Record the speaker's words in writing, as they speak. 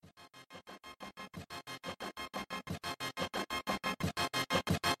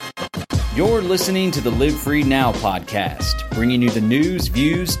You're listening to the Live Free Now podcast, bringing you the news,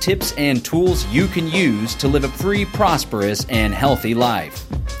 views, tips, and tools you can use to live a free, prosperous, and healthy life.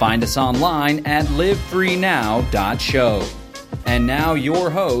 Find us online at livefreenow.show. And now your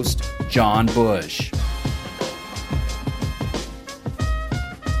host, John Bush.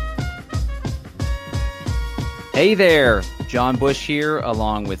 Hey there, John Bush here,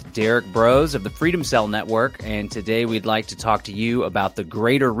 along with Derek Brose of the Freedom Cell Network, and today we'd like to talk to you about the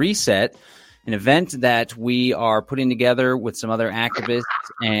Greater Reset, an event that we are putting together with some other activists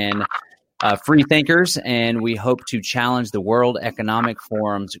and free thinkers, and we hope to challenge the World Economic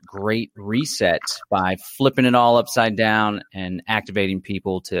Forum's Great Reset by flipping it all upside down and activating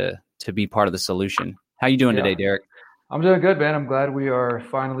people to be part of the solution. How you doing today, Derek? I'm doing good, man. I'm glad we are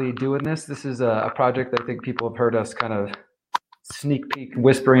finally doing this. This is a project I think people have heard us kind of sneak peek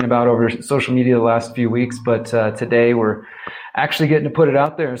whispering about over social media the last few weeks, but today we're actually getting to put it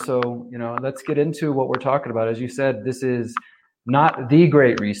out there. So, let's get into what we're talking about. As you said, this is not the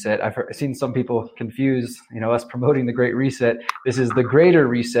Great Reset. I've seen some people confuse, us promoting the Great Reset. This is the Greater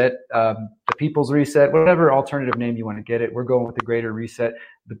Reset, the People's Reset, whatever alternative name you want to get it. We're going with the Greater Reset.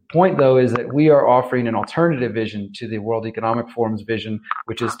 The point, though, is that we are offering an alternative vision to the World Economic Forum's vision,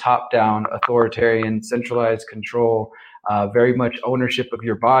 which is top-down, authoritarian, centralized control, very much ownership of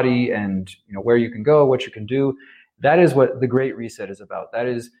your body and where you can go, what you can do. That is what the Great Reset is about. That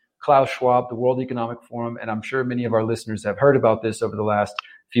is Klaus Schwab, the World Economic Forum, and I'm sure many of our listeners have heard about this over the last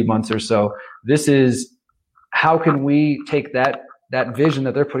few months or so. This is how can we take that vision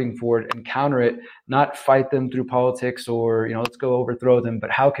that they're putting forward and counter it, not fight them through politics or, let's go overthrow them, but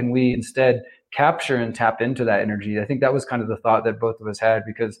how can we instead capture and tap into that energy? I think that was kind of the thought that both of us had,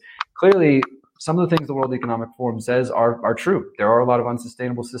 because clearly some of the things the World Economic Forum says are true. There are a lot of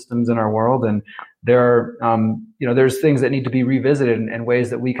unsustainable systems in our world, and there are, there's things that need to be revisited and ways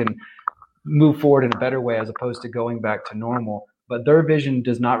that we can move forward in a better way as opposed to going back to normal. But their vision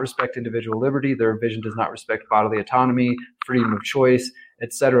does not respect individual liberty. Their vision does not respect bodily autonomy, freedom of choice,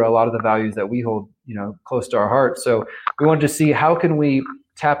 et cetera. A lot of the values that we hold, close to our heart. So we wanted to see how can we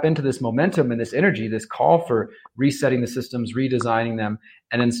tap into this momentum and this energy, this call for resetting the systems, redesigning them,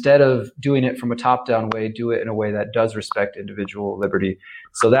 and instead of doing it from a top-down way, do it in a way that does respect individual liberty.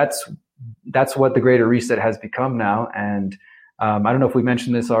 So that's what the Greater Reset has become now. And I don't know if we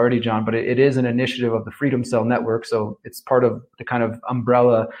mentioned this already, John, but it is an initiative of the Freedom Cell Network. So it's part of the kind of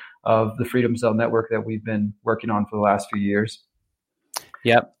umbrella of the Freedom Cell Network that we've been working on for the last few years.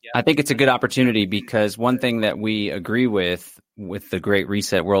 Yep. I think it's a good opportunity because one thing that we agree with the Great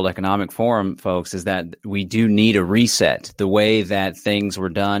Reset World Economic Forum folks is that we do need a reset. The way that things were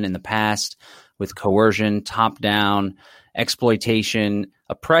done in the past with coercion, top-down, exploitation,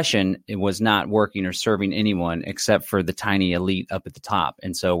 oppression, it was not working or serving anyone except for the tiny elite up at the top.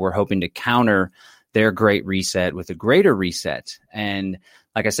 And so we're hoping to counter their Great Reset with a Greater Reset. And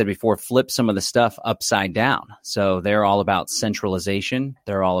like I said before, flip some of the stuff upside down. So they're all about centralization.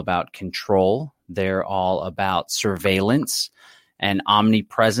 They're all about control. They're all about surveillance and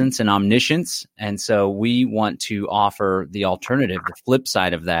omnipresence and omniscience. And so we want to offer the alternative, the flip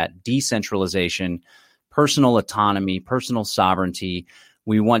side of that, decentralization, personal autonomy, personal sovereignty.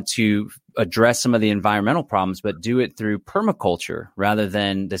 We want to address some of the environmental problems, but do it through permaculture rather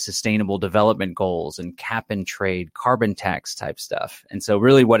than the sustainable development goals and cap and trade, carbon tax type stuff. And so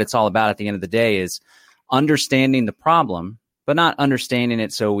really what it's all about at the end of the day is understanding the problem, but not understanding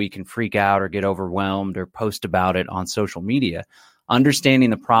it so we can freak out or get overwhelmed or post about it on social media. Understanding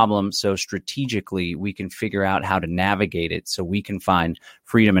the problem so strategically we can figure out how to navigate it so we can find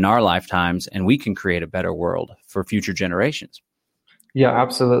freedom in our lifetimes and we can create a better world for future generations. Yeah,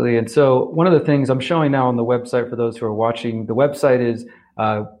 absolutely. And so one of the things I'm showing now on the website for those who are watching, the website is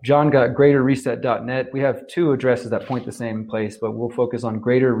john.greaterreset.net. We have two addresses that point the same place, but we'll focus on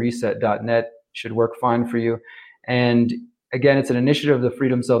greaterreset.net. Should work fine for you. And again, it's an initiative of the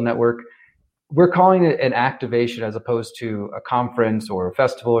Freedom Cell Network. We're calling it an activation as opposed to a conference or a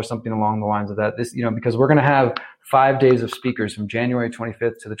festival or something along the lines of that. This, because we're going to have 5 days of speakers from January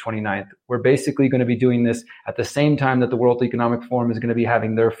 25th to the 29th. We're basically going to be doing this at the same time that the World Economic Forum is going to be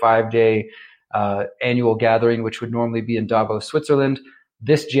having their 5-day annual gathering, which would normally be in Davos, Switzerland.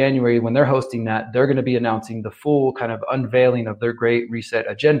 This January, when they're hosting that, they're going to be announcing the full kind of unveiling of their Great Reset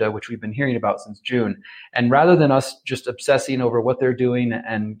agenda, which we've been hearing about since June. And rather than us just obsessing over what they're doing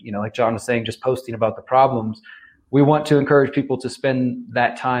and, like John was saying, just posting about the problems, we want to encourage people to spend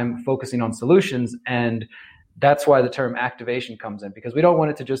that time focusing on solutions. And that's why the term activation comes in, because we don't want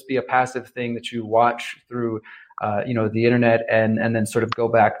it to just be a passive thing that you watch through the internet and then sort of go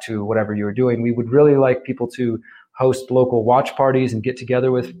back to whatever you were doing. We would really like people to host local watch parties and get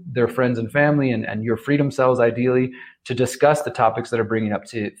together with their friends and family and your freedom cells, ideally, to discuss the topics that are bringing up,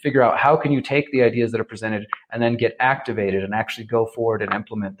 to figure out how can you take the ideas that are presented and then get activated and actually go forward and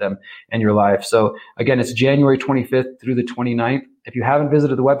implement them in your life. So again, it's January 25th through the 29th. If you haven't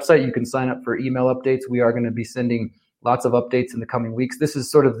visited the website, you can sign up for email updates. We are going to be sending lots of updates in the coming weeks. This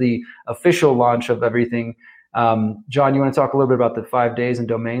is sort of the official launch of everything. John, you want to talk a little bit about the 5 days and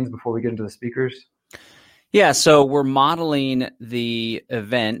domains before we get into the speakers? Yeah, so we're modeling the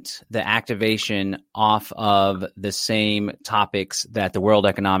event, the activation, off of the same topics that the World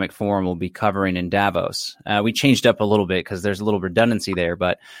Economic Forum will be covering in Davos. We changed up a little bit because there's a little redundancy there,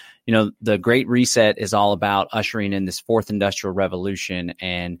 but the Great Reset is all about ushering in this fourth industrial revolution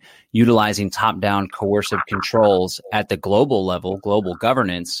and utilizing top-down coercive controls at the global level, global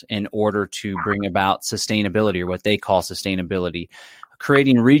governance, in order to bring about sustainability, or what they call sustainability,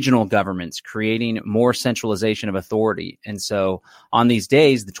 creating regional governments, creating more centralization of authority. And so on these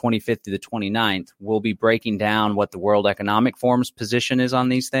days, the 25th to the 29th, we'll be breaking down what the World Economic Forum's position is on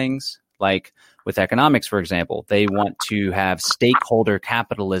these things. Like with economics, for example, they want to have stakeholder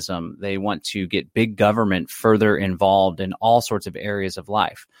capitalism. They want to get big government further involved in all sorts of areas of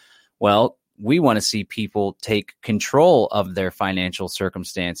life. Well, we want to see people take control of their financial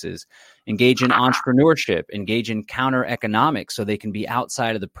circumstances, engage in entrepreneurship, engage in counter economics so they can be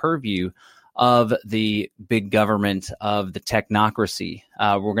outside of the purview of the big government, of the technocracy.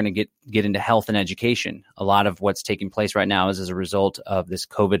 We're going to get into health and education. A lot of what's taking place right now is as a result of this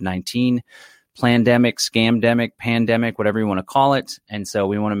COVID-19 pandemic, scamdemic, pandemic, whatever you want to call it. And so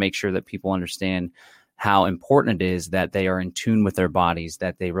we want to make sure that people understand how important it is that they are in tune with their bodies,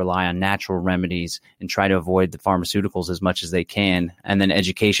 that they rely on natural remedies and try to avoid the pharmaceuticals as much as they can. And then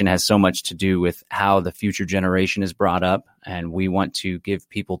education has so much to do with how the future generation is brought up. And we want to give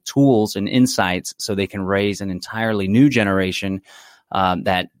people tools and insights so they can raise an entirely new generation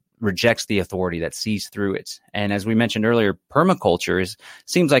that rejects the authority, that sees through it. And as we mentioned earlier, permaculture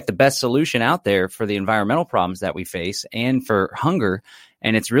seems like the best solution out there for the environmental problems that we face and for hunger.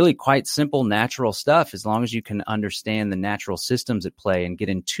 And it's really quite simple, natural stuff, as long as you can understand the natural systems at play and get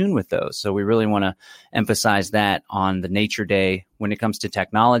in tune with those. So we really want to emphasize that on the Nature Day. When it comes to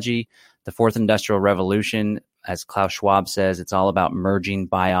technology, the fourth industrial revolution, as Klaus Schwab says, it's all about merging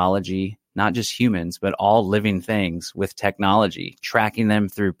biology, not just humans, but all living things with technology, tracking them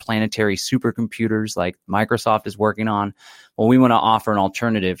through planetary supercomputers like Microsoft is working on. Well, we want to offer an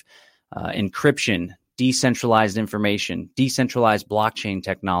alternative, encryption, decentralized information, decentralized blockchain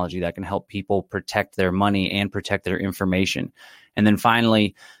technology that can help people protect their money and protect their information. And then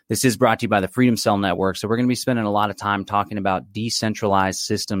finally, this is brought to you by the Freedom Cell Network. So we're going to be spending a lot of time talking about decentralized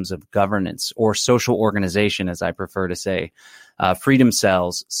systems of governance, or social organization, as I prefer to say. Freedom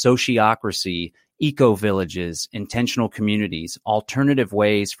cells, sociocracy, eco-villages, intentional communities, alternative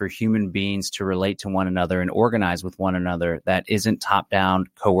ways for human beings to relate to one another and organize with one another that isn't top-down,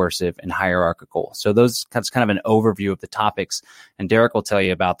 coercive, and hierarchical. So that's kind of an overview of the topics. And Derek will tell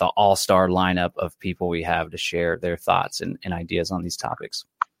you about the all-star lineup of people we have to share their thoughts and ideas on these topics.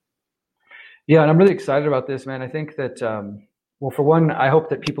 Yeah, and I'm really excited about this, man. I think that, well, for one, I hope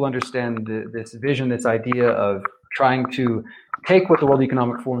that people understand this vision, this idea of trying to take what the World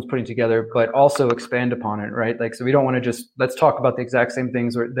Economic Forum is putting together, but also expand upon it, right? Like, so we don't want to just, let's talk about the exact same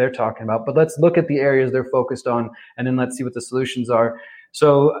things they're talking about, but let's look at the areas they're focused on, and then let's see what the solutions are.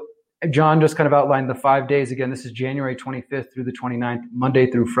 So John just kind of outlined the 5 days. Again, this is January 25th through the 29th, Monday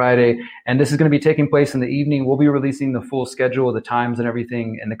through Friday. And this is going to be taking place in the evening. We'll be releasing the full schedule, the times and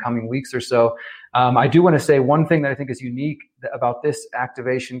everything in the coming weeks or so. I do want to say one thing that I think is unique about this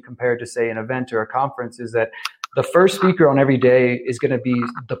activation compared to, say, an event or a conference is that the first speaker on every day is going to be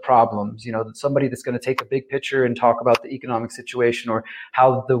the problems, somebody that's going to take a big picture and talk about the economic situation, or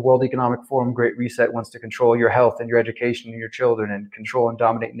how the World Economic Forum Great Reset wants to control your health and your education and your children and control and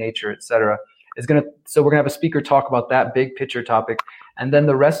dominate nature, et cetera. So we're going to have a speaker talk about that big picture topic. And then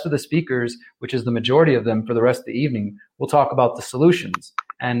the rest of the speakers, which is the majority of them for the rest of the evening, will talk about the solutions.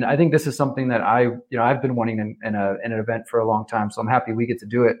 And I think this is something that I've been wanting in an event for a long time. So I'm happy we get to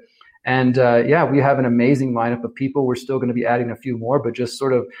do it. And we have an amazing lineup of people. We're still going to be adding a few more, but just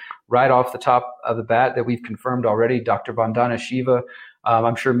sort of right off the top of the bat that we've confirmed already, Dr. Vandana Shiva.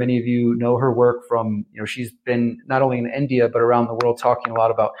 I'm sure many of you know her work from, she's been not only in India, but around the world talking a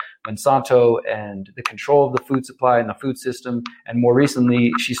lot about Monsanto and the control of the food supply and the food system. And more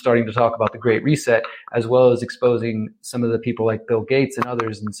recently, she's starting to talk about the Great Reset, as well as exposing some of the people like Bill Gates and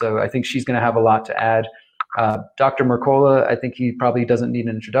others. And so I think she's going to have a lot to add. Dr. Mercola, I think he probably doesn't need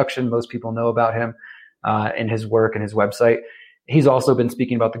an introduction. Most people know about him and his work and his website. He's also been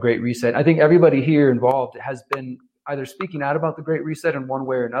speaking about the Great Reset. I think everybody here involved has been either speaking out about the Great Reset in one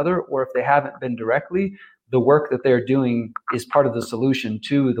way or another, or if they haven't been directly, the work that they're doing is part of the solution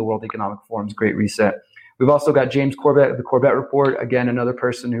to the World Economic Forum's Great Reset. We've also got James Corbett of the Corbett Report, again, another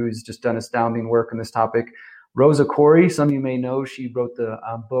person who's just done astounding work on this topic. Rosa Koire, some of you may know, she wrote the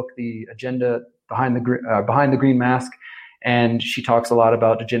book, The Agenda Behind the Green Mask, and she talks a lot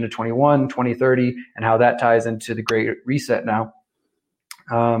about Agenda 21, 2030, and how that ties into the Great Reset now.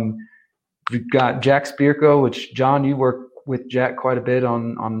 We've got Jack Spirko, which, John, you work with Jack quite a bit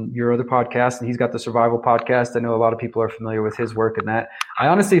on your other podcast, and he's got the Survival Podcast. I know a lot of people are familiar with his work in that. I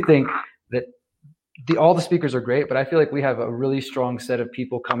honestly think that all the speakers are great, but I feel like we have a really strong set of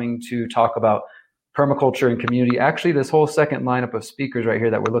people coming to talk about permaculture and community. Actually, this whole second lineup of speakers right here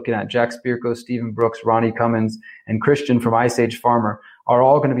that we're looking at, Jack Spirko, Stephen Brooks, Ronnie Cummins, and Christian from Ice Age Farmer, are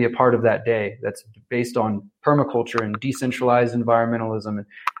all going to be a part of that day that's based on permaculture and decentralized environmentalism.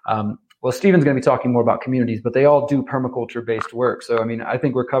 Well, Stephen's going to be talking more about communities, but they all do permaculture-based work. So, I mean, I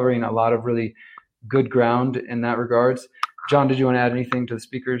think we're covering a lot of really good ground in that regards. John, did you want to add anything to the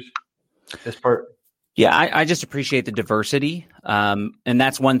speakers, this part? Yeah, I just appreciate the diversity. And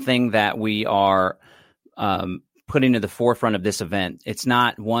that's one thing that we are putting to the forefront of this event. It's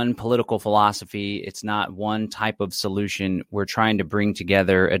not one political philosophy. It's not one type of solution. We're trying to bring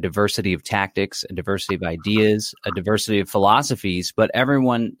together a diversity of tactics, a diversity of ideas, a diversity of philosophies, but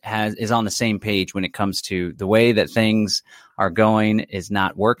everyone is on the same page when it comes to the way that things are going is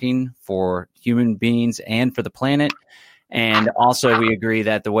not working for human beings and for the planet. And also we agree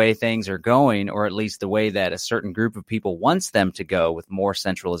that the way things are going, or at least the way that a certain group of people wants them to go with more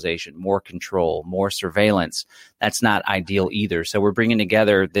centralization, more control, more surveillance, that's not ideal either. So we're bringing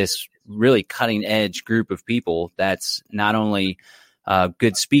together this really cutting edge group of people that's not only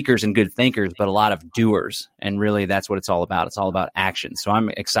good speakers and good thinkers, but a lot of doers. And really that's what it's all about. It's all about action. So I'm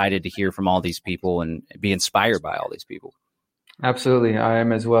excited to hear from all these people and be inspired by all these people. Absolutely. I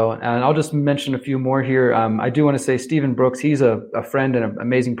am as well. And I'll just mention a few more here. I do want to say Stephen Brooks, he's a friend and an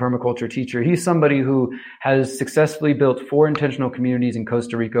amazing permaculture teacher. He's somebody who has successfully built 4 intentional communities in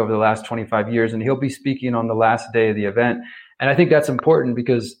Costa Rica over the last 25 years, and he'll be speaking on the last day of the event. And I think that's important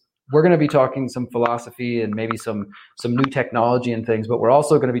because we're going to be talking some philosophy and maybe some new technology and things, but we're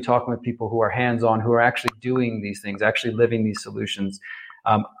also going to be talking with people who are hands-on, who are actually doing these things, actually living these solutions.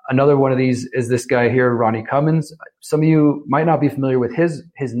 Another one of these is this guy here, Ronnie Cummins. Some of you might not be familiar with his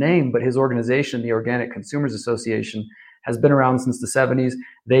name, but his organization, the Organic Consumers Association, has been around since the 70s.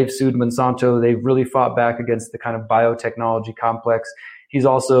 They've sued Monsanto. They've really fought back against the kind of biotechnology complex. He's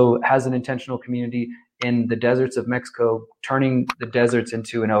also has an intentional community in the deserts of Mexico, turning the deserts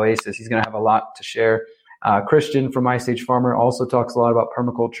into an oasis. He's going to have a lot to share. Christian from Ice Age Farmer also talks a lot about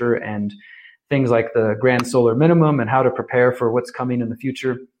permaculture and things like the Grand Solar Minimum and how to prepare for what's coming in the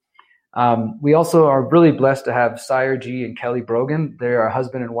future. We also are really blessed to have Sire G and Kelly Brogan. They're a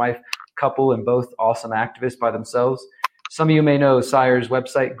husband and wife couple and both awesome activists by themselves. Some of you may know Sire's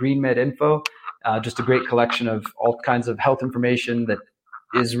website, GreenMed Info, just a great collection of all kinds of health information that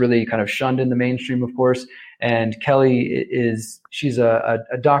is really kind of shunned in the mainstream, of course. And Kelly she's a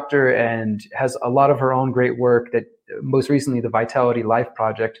doctor and has a lot of her own great work, that most recently the Vitality Life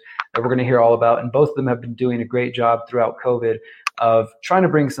Project that we're going to hear all about. And both of them have been doing a great job throughout COVID of trying to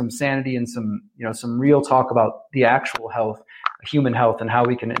bring some sanity and some real talk about the actual health, human health, and how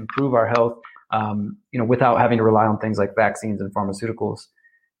we can improve our health, without having to rely on things like vaccines and pharmaceuticals.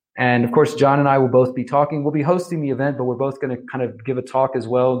 And of course, John and I will both be talking. We'll be hosting the event, but we're both going to kind of give a talk as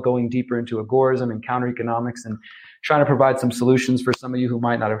well, going deeper into agorism and counter economics and trying to provide some solutions for some of you who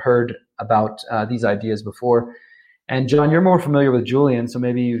might not have heard about these ideas before. And John, you're more familiar with Julian, so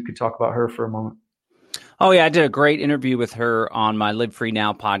maybe you could talk about her for a moment. Oh, yeah. I did a great interview with her on my Live Free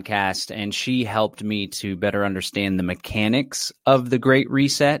Now podcast, and she helped me to better understand the mechanics of the Great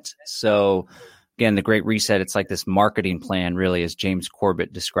Reset. So again, the Great Reset, it's like this marketing plan, really, as James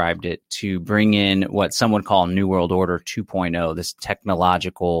Corbett described it, to bring in what some would call New World Order 2.0, this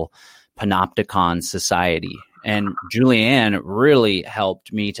technological panopticon society. And Julianne really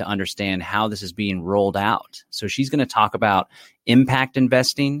helped me to understand how this is being rolled out. So she's going to talk about impact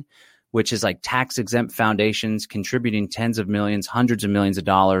investing, which is like tax-exempt foundations contributing tens of millions, hundreds of millions of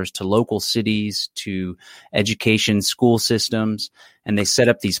dollars to local cities, to education, school systems. And they set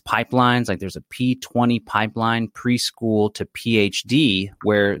up these pipelines, like there's a P20 pipeline, preschool to PhD,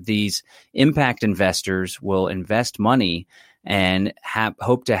 where these impact investors will invest money and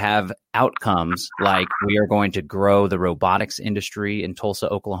hope to have outcomes like we are going to grow the robotics industry in Tulsa,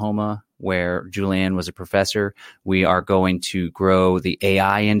 Oklahoma. where Julianne was a professor. We are going to grow the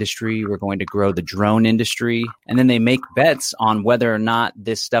AI industry. We're going to grow the drone industry. And then they make bets on whether or not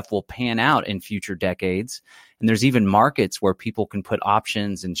this stuff will pan out in future decades. And there's even markets where people can put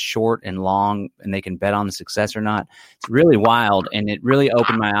options in short and long, and they can bet on the success or not. It's really wild. And it really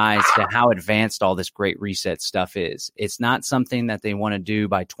opened my eyes to how advanced all this Great Reset stuff is. It's not something that they want to do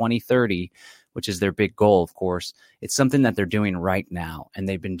by 2030, which is their big goal, of course. It's something that they're doing right now, and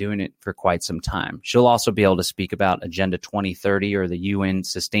they've been doing it for quite some time. She'll also be able to speak about Agenda 2030 or the UN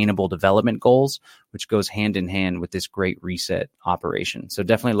Sustainable Development Goals, which goes hand in hand with this Great Reset operation. So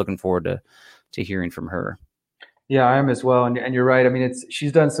definitely looking forward to hearing from her. Yeah, I am as well, and you're right. I mean,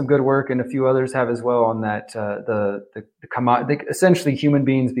 she's done some good work, and a few others have as well on that. Essentially human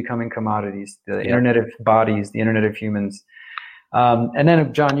beings becoming commodities, the Internet of bodies, the Internet of humans. And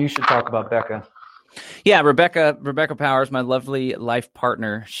then, John, you should talk about Becca. Yeah, Rebecca Powers, my lovely life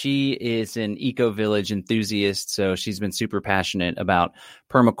partner. She is an eco-village enthusiast, so she's been super passionate about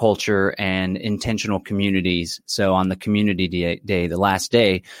permaculture and intentional communities. So on the community day, the last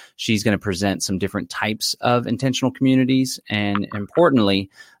day, she's going to present some different types of intentional communities. And importantly,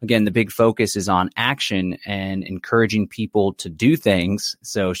 again, the big focus is on action and encouraging people to do things.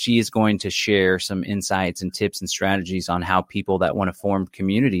 So she is going to share some insights and tips and strategies on how people that want to form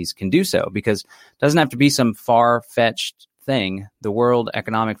communities can do so, because it doesn't have to be some far-fetched thing. The World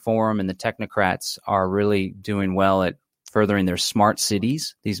Economic Forum and the technocrats are really doing well at furthering their smart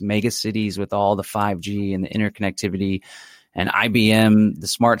cities, these mega cities with all the 5G and the interconnectivity, and IBM, the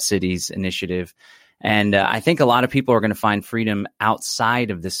Smart Cities initiative. And I think a lot of people are going to find freedom outside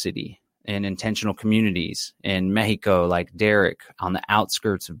of the city in intentional communities in Mexico, like Derek, on the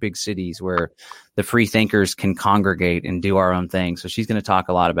outskirts of big cities where the free thinkers can congregate and do our own thing. So she's going to talk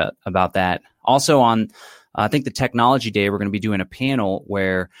a lot about that. Also on, I think the technology day, we're going to be doing a panel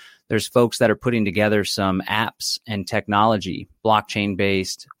where there's folks that are putting together some apps and technology,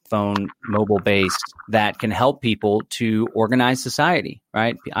 blockchain-based, phone, mobile-based, that can help people to organize society,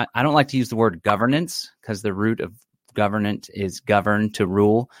 right? I don't like to use the word governance because the root of governance is govern, to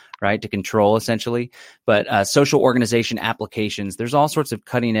rule, right? To control, essentially. But social organization applications, there's all sorts of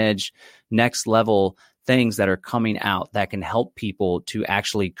cutting-edge, next-level things that are coming out that can help people to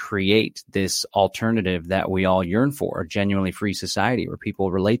actually create this alternative that we all yearn for, a genuinely free society where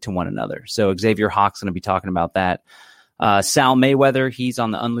people relate to one another. So Xavier Hawk's going to be talking about that. Sal Mayweather, he's on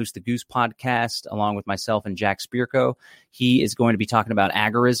the Unloose the Goose podcast, along with myself and Jack Spirko. He is going to be talking about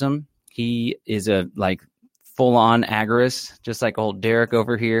agorism. He is a full-on agorist, just like old Derek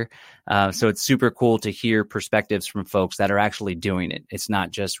over here. So it's super cool to hear perspectives from folks that are actually doing it. It's not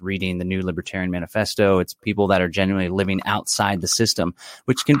just reading the New Libertarian Manifesto. It's people that are genuinely living outside the system,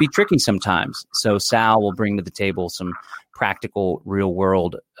 which can be tricky sometimes. So Sal will bring to the table some practical,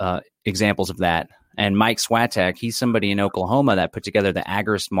 real-world examples of that. And Mike Swatek, he's somebody in Oklahoma that put together the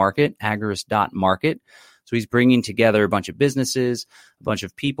Agorist Market, agorist.market. So he's bringing together a bunch of businesses, a bunch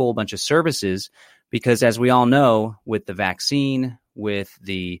of people, a bunch of services, because as we all know, with the vaccine, with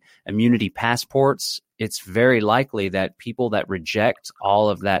the immunity passports, it's very likely that people that reject all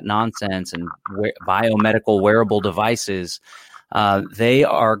of that nonsense and biomedical wearable devices, they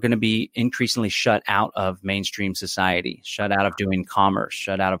are going to be increasingly shut out of mainstream society, shut out of doing commerce,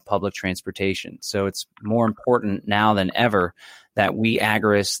 shut out of public transportation. So it's more important now than ever that we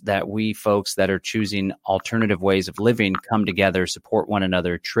agorists, that we folks that are choosing alternative ways of living come together, support one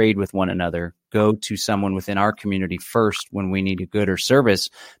another, trade with one another, go to someone within our community first when we need a good or service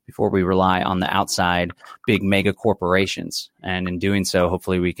before we rely on the outside big mega corporations. And in doing so,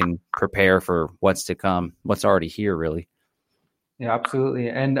 hopefully we can prepare for what's to come, what's already here, really. Yeah, absolutely.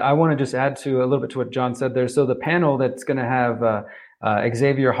 And I want to just add to a little bit to what John said there. So the panel that's going to have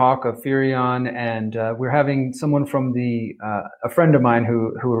Xavier Hawk of Furion, and we're having someone from a friend of mine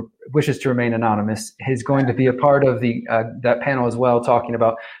who wishes to remain anonymous. He's going to be a part of that panel as well, talking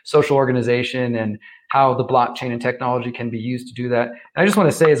about social organization and how the blockchain and technology can be used to do that. And I just want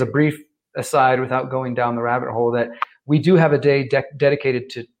to say as a brief aside, without going down the rabbit hole, that we do have a day dedicated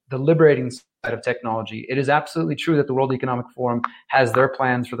to the liberating side of technology. It is absolutely true that the World Economic Forum has their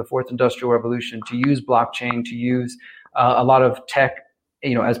plans for the fourth industrial revolution to use blockchain, to use a lot of tech,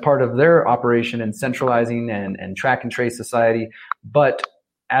 as part of their operation and centralizing and track and trace society. But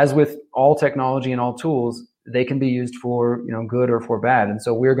as with all technology and all tools, they can be used for, good or for bad. And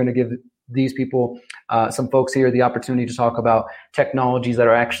so we're going to give these people, some folks here, the opportunity to talk about technologies that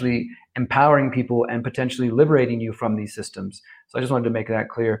are actually empowering people and potentially liberating you from these systems. So I just wanted to make that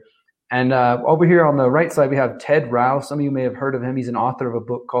clear. And over here on the right side, we have Ted Rao. Some of you may have heard of him. He's an author of a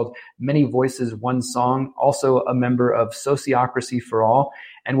book called Many Voices, One Song, also a member of Sociocracy for All.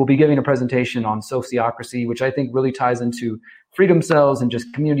 And we'll be giving a presentation on sociocracy, which I think really ties into freedom cells and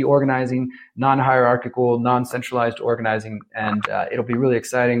just community organizing, non-hierarchical, non-centralized organizing. And it'll be really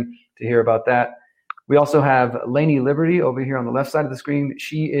exciting to hear about that. We also have Lainey Liberty over here on the left side of the screen.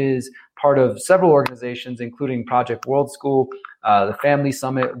 She is part of several organizations, including Project World School, the Family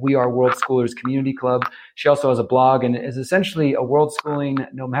Summit, We Are World Schoolers Community Club. She also has a blog and is essentially a world schooling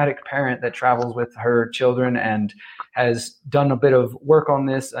nomadic parent that travels with her children and has done a bit of work on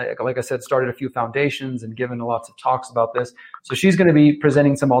this. Like I said, started a few foundations and given lots of talks about this. So she's going to be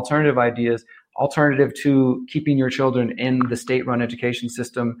presenting some alternative ideas, alternative to keeping your children in the state-run education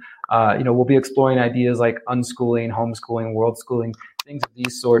system. We'll be exploring ideas like unschooling, homeschooling, world schooling, things of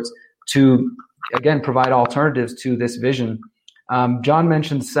these sorts to, again, provide alternatives to this vision. John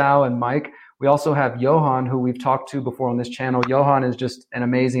mentioned Sal and Mike. We also have Johan, who we've talked to before on this channel. Johan is just an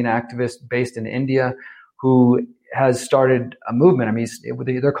amazing activist based in India who has started a movement. I mean,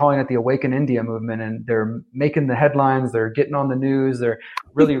 they're calling it the Awaken India movement, and they're making the headlines. They're getting on the news. They're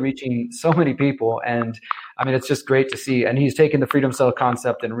really reaching so many people. And I mean, it's just great to see. And he's taken the Freedom Cell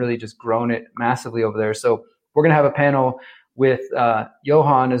concept and really just grown it massively over there. So we're going to have a panel with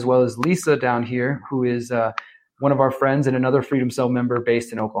Johan as well as Lisa down here, who is one of our friends and another Freedom Cell member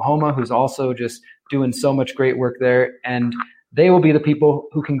based in Oklahoma, who's also just doing so much great work there. And they will be the people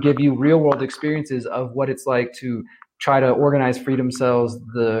who can give you real world experiences of what it's like to try to organize Freedom Cells,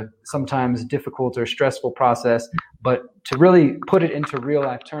 the sometimes difficult or stressful process, but to really put it into real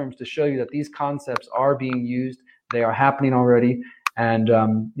life terms to show you that these concepts are being used. They are happening already. And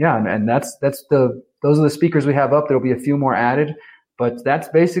those are the speakers we have up. There'll be a few more added, but that's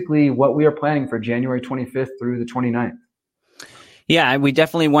basically what we are planning for January 25th through the 29th. Yeah, we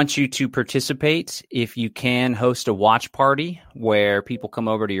definitely want you to participate. If you can, host a watch party where people come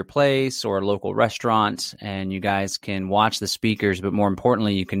over to your place or a local restaurant and you guys can watch the speakers, but more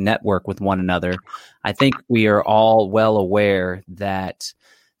importantly, you can network with one another. I think we are all well aware that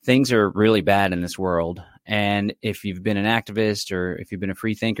things are really bad in this world. And if you've been an activist or if you've been a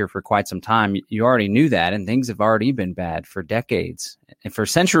free thinker for quite some time, you already knew that, and things have already been bad for decades. And for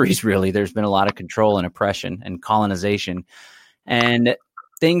centuries, really, there's been a lot of control and oppression and colonization. And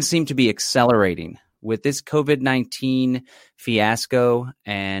things seem to be accelerating with this COVID-19 fiasco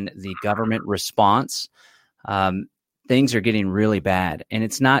and the government response. Things are getting really bad. And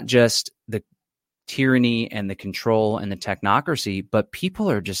it's not just the tyranny and the control and the technocracy, but people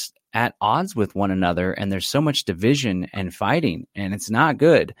are just at odds with one another. And there's so much division and fighting, and it's not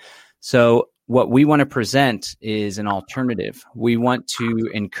good. So what we want to present is an alternative. We want to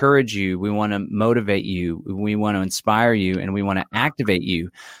encourage you. We want to motivate you. We want to inspire you, and we want to activate you.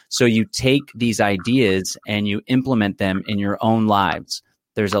 So you take these ideas and you implement them in your own lives.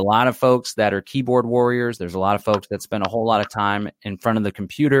 There's a lot of folks that are keyboard warriors. There's a lot of folks that spend a whole lot of time in front of the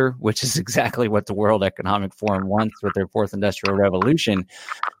computer, which is exactly what the World Economic Forum wants with their fourth industrial revolution.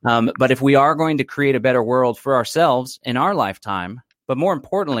 But if we are going to create a better world for ourselves in our lifetime, but more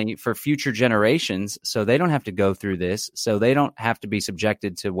importantly, for future generations, so they don't have to go through this, so they don't have to be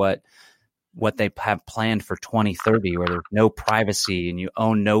subjected to what they have planned for 2030, where there's no privacy and you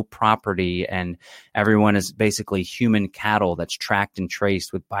own no property and everyone is basically human cattle that's tracked and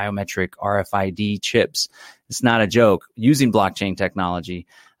traced with biometric RFID chips. It's not a joke. Using blockchain technology,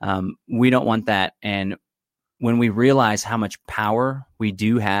 we don't want that. And when we realize how much power we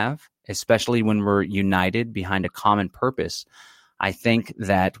do have, especially when we're united behind a common purpose, I think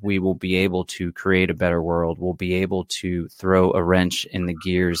that we will be able to create a better world. We'll be able to throw a wrench in the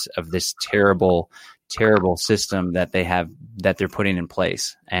gears of this terrible, terrible system that they're putting in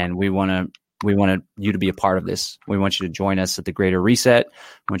place. And we want you to be a part of this. We want you to join us at the Greater Reset.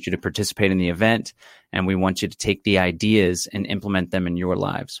 We want you to participate in the event, and we want you to take the ideas and implement them in your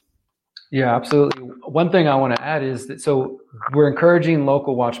lives. Yeah, absolutely. One thing I want to add is that, so we're encouraging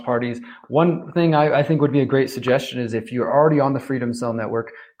local watch parties. One thing I think would be a great suggestion is if you're already on the Freedom Cell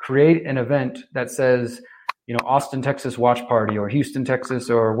Network, create an event that says, Austin, Texas watch party, or Houston, Texas,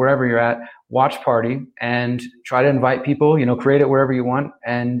 or wherever you're at, watch party, and try to invite people, create it wherever you want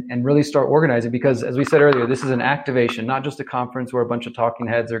and really start organizing. Because as we said earlier, this is an activation, not just a conference where a bunch of talking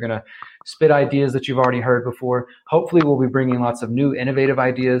heads are going to spit ideas that you've already heard before. Hopefully we'll be bringing lots of new innovative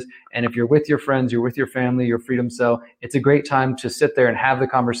ideas. And if you're with your friends, you're with your family, your Freedom Cell, it's a great time to sit there and have the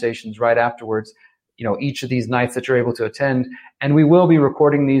conversations right afterwards. Each of these nights that you're able to attend. And we will be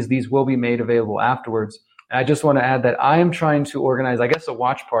recording these will be made available afterwards. I just want to add that I am trying to organize, I guess, a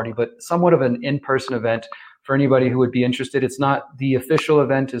watch party, but somewhat of an in-person event for anybody who would be interested. It's not the official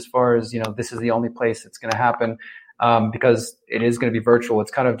event as far as, this is the only place it's going to happen, because it is going to be virtual.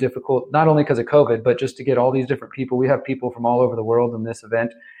 It's kind of difficult, not only because of COVID, but just to get all these different people. We have people from all over the world in this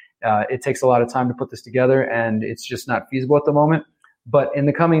event. It takes a lot of time to put this together, and it's just not feasible at the moment. But in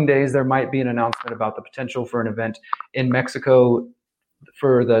the coming days, there might be an announcement about the potential for an event in Mexico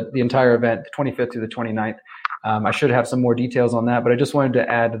for the entire event, the 25th through the 29th. I should have some more details on that, but I just wanted to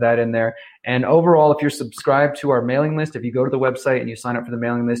add that in there. And overall, if you're subscribed to our mailing list, if you go to the website and you sign up for the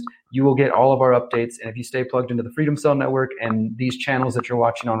mailing list, you will get all of our updates. And if you stay plugged into the Freedom Cell Network and these channels that you're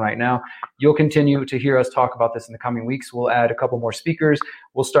watching on right now, you'll continue to hear us talk about this in the coming weeks. We'll add a couple more speakers.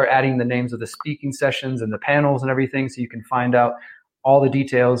 We'll start adding the names of the speaking sessions and the panels and everything, so you can find out all the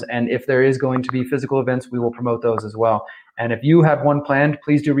details. And if there is going to be physical events, we will promote those as well. And if you have one planned,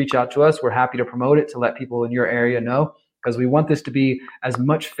 please do reach out to us. We're happy to promote it, to let people in your area know, because we want this to be as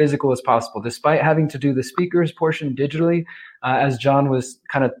much physical as possible. Despite having to do the speakers portion digitally, as John was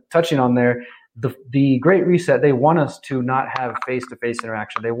kind of touching on there, the Great Reset, they want us to not have face-to-face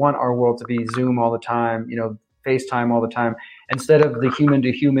interaction. They want our world to be Zoom all the time, FaceTime all the time, instead of the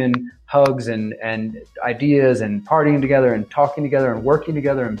human-to-human hugs and ideas and partying together and talking together and working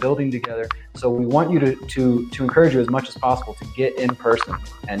together and building together. So we want you to encourage you as much as possible to get in person,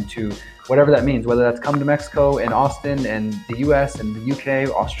 and to whatever that means, whether that's come to Mexico and Austin and the US and the UK,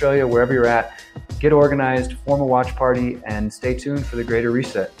 Australia, wherever you're at, get organized, form a watch party, and stay tuned for the Greater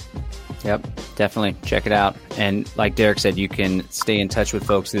Reset. Yep, definitely. Check it out. And like Derek said, you can stay in touch with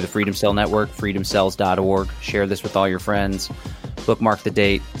folks through the Freedom Cell Network, freedomcells.org. Share this with all your friends. Bookmark the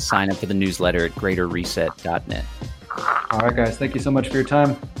date. Sign up for the newsletter at greaterreset.net. All right, guys. Thank you so much for your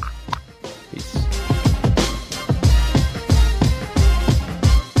time.